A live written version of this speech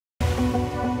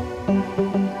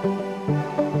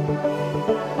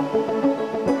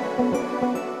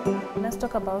Let's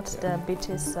talk about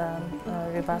diabetes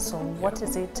reversal. What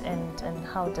is it and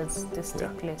how does this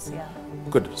take place? Yeah.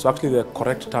 Good. So actually the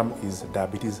correct term is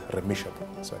diabetes remission.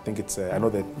 So I think it's, I know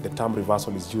that the term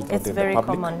reversal is used it's in very the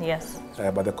public, common, yes.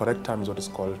 But the correct term is what is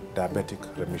called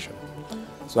diabetic remission.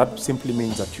 So that simply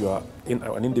means that you are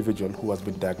an individual who has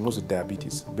been diagnosed with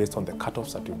diabetes based on the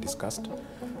cutoffs that we've discussed,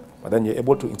 but then you're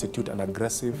able to institute an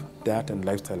aggressive diet and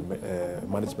lifestyle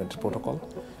management protocol.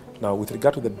 Now, with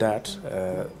regard to the diet,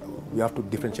 we have to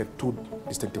differentiate two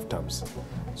distinctive terms.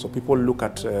 So people look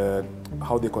at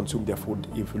how they consume their food.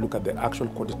 If you look at the actual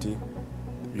quantity,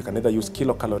 you can either use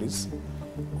kilocalories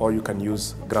or you can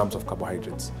use grams of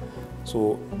carbohydrates.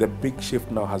 So the big shift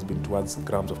now has been towards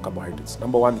grams of carbohydrates.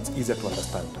 Number one, it's easier to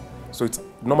understand. So it's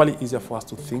normally easier for us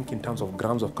to think in terms of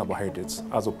grams of carbohydrates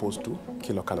as opposed to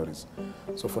kilocalories.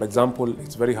 So for example,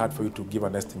 it's very hard for you to give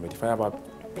an estimate. If I have a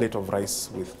plate of rice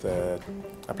with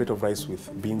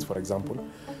beans, for example,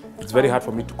 it's very hard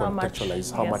for me to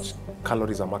contextualize how much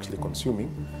calories I'm actually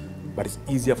consuming, but it's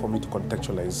easier for me to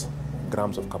contextualize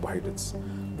grams of carbohydrates.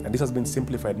 And this has been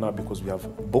simplified now because we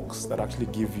have books that actually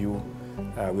give you,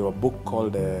 we have a book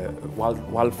called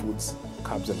Wild Foods,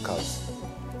 Carbs and Carbs.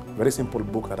 Very simple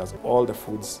book that has all the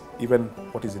foods, even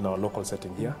what is in our local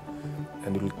setting here.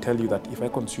 And it will tell you that if I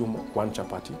consume one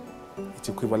chapati, it's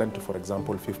equivalent to, for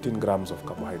example, 15 grams of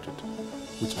carbohydrate,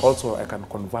 which also I can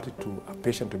convert it to a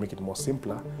patient to make it more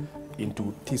simpler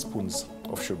into teaspoons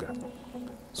of sugar.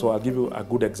 So I'll give you a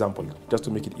good example just to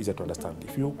make it easier to understand.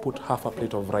 If you put half a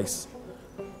plate of rice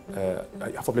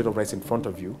in front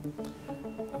of you,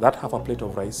 that half a plate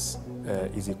of rice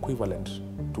is equivalent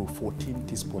to 14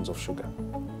 teaspoons of sugar.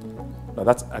 Now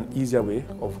that's an easier way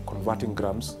of converting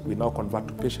grams. We now convert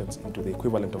to patients into the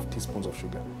equivalent of teaspoons of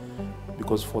sugar.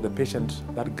 Because for the patient,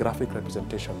 that graphic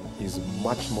representation is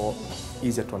much more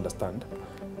easier to understand.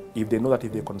 If they know that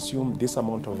if they consume this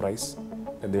amount of rice,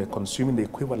 and they're consuming the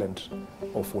equivalent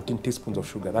of 14 teaspoons of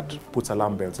sugar, that puts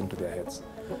alarm bells into their heads.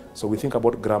 So we think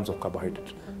about grams of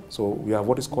carbohydrate. So we have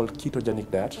what is called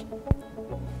ketogenic diet,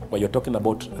 where you're talking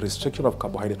about restriction of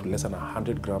carbohydrate to less than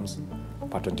 100 grams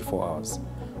per 24 hours,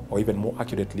 or even more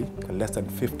accurately, less than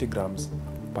 50 grams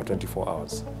per 24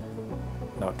 hours.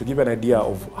 Now, to give an idea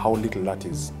of how little that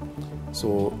is,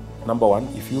 so number one,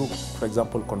 if you, for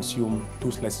example, consume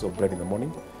 2 slices of bread in the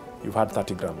morning, you've had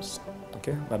 30 grams.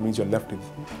 Okay, that means you're left with,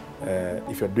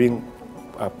 if you're doing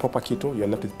a proper keto, you're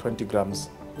left with 20 grams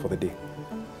for the day.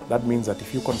 That means that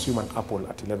if you consume an apple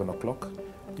at 11 o'clock,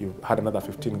 you've had another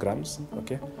 15 grams,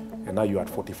 okay? And now you're at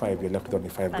 45, you're left with only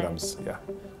 5 grams, yeah.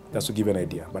 Just to give you an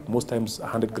idea. But most times,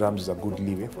 100 grams is a good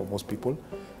leeway for most people.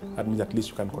 That means at least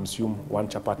you can consume 1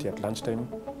 chapati at lunchtime,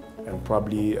 and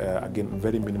probably, again,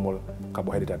 very minimal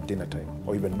carbohydrate at dinner time,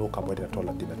 or even no carbohydrate at all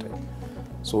at dinner time.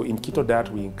 So in keto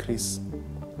diet, we increase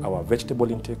our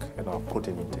vegetable intake and our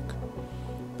protein intake.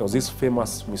 There was this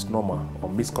famous misnomer or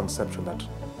misconception that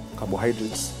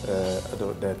carbohydrates,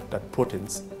 that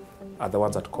proteins are the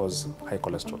ones that cause high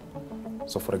cholesterol.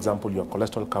 So for example, your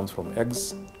cholesterol comes from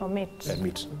eggs or meat. And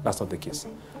meat. That's not the case.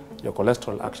 Your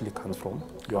cholesterol actually comes from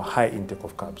your high intake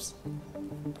of carbs.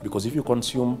 Because if you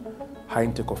consume high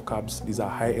intake of carbs, these are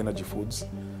high energy foods,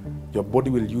 your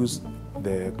body will use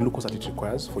the glucose that it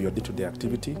requires for your day-to-day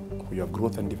activity, for your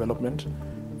growth and development,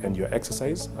 and your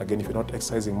exercise. Again, if you're not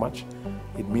exercising much,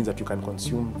 it means that you can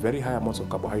consume very high amounts of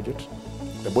carbohydrate.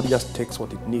 The body just takes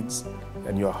what it needs,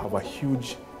 and you have a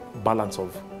huge balance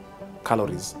of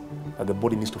calories that the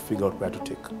body needs to figure out where to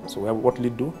take. So what will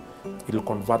it do? It will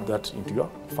convert that into your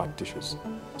fat tissues.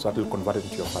 So that will convert it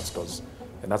into your fat stores.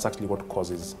 And that's actually what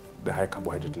causes the high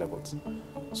carbohydrate levels.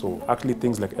 So actually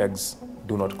things like eggs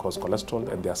do not cause cholesterol,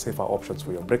 and they are safer options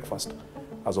for your breakfast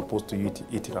as opposed to you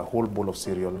eating a whole bowl of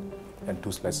cereal and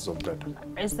 2 slices of bread.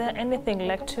 Is there anything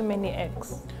like too many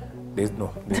eggs? There's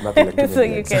nothing like too many so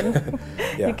eggs.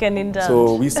 You can indulge.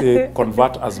 So we say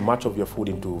convert as much of your food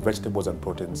into vegetables and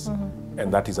proteins,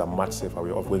 and that is a much safer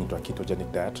way of going into a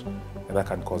ketogenic diet, and that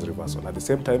can cause reversal. At the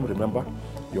same time, remember,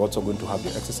 you're also going to have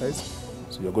your exercise.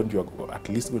 So you're at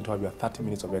least going to have your 30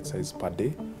 minutes of exercise per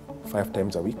day, 5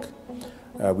 times a week.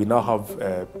 We now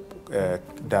have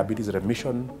diabetes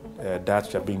remission diets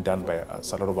which are being done by a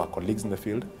lot of our colleagues in the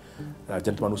field. A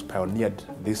gentleman who's pioneered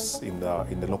this in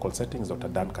the local settings, Dr.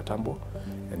 Dan Katambo,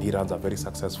 and he runs a very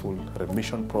successful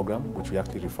remission program, which we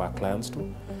actually refer clients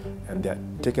to. And they're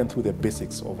taken through the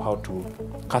basics of how to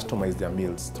customize their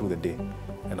meals through the day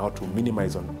and how to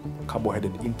minimize on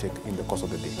carbohydrate intake in the course of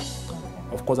the day.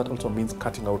 Of course, that also means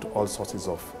cutting out all sources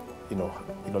of,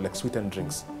 like sweetened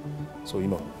drinks. So,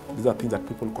 these are things that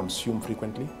people consume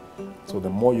frequently. So the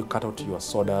more you cut out your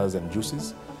sodas and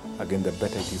juices, again, the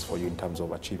better it is for you in terms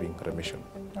of achieving remission.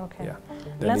 Okay. Yeah.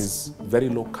 Then is very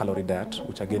low calorie diet,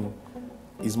 which again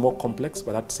is more complex,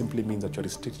 but that simply means that you're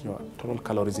restricting your total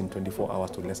calories in 24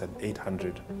 hours to less than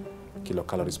 800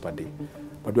 kilocalories per day.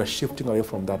 But we are shifting away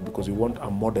from that because we want a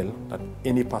model that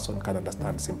any person can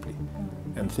understand simply.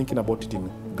 And thinking about it in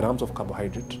grams of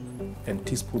carbohydrate and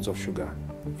teaspoons of sugar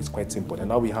is quite simple. And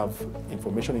now we have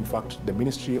information. In fact, the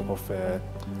Ministry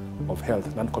of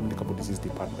Health, Non-Communicable Disease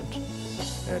Department,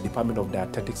 Department of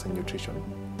Dietetics and Nutrition,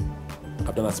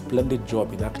 have done a splendid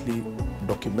job in actually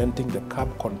documenting the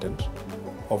carb content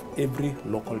of every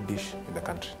local dish in the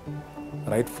country,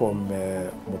 right from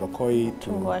Mobokoi to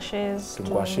Ngwashe, to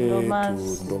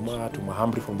Ndoma, to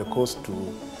Mahamri from the coast, to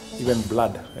even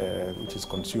blood, which is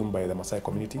consumed by the Maasai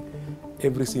community.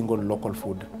 Every single local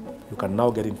food, you can now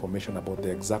get information about the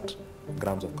exact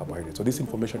grams of carbohydrate. So this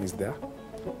information is there.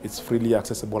 It's freely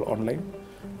accessible online.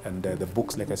 And the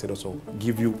books, like I said, also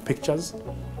give you pictures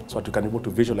so that you can be able to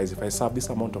visualize. If I serve this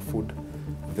amount of food,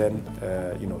 then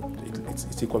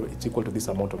it's equal to this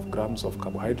amount of grams of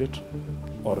carbohydrate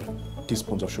or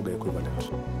teaspoons of sugar equivalent.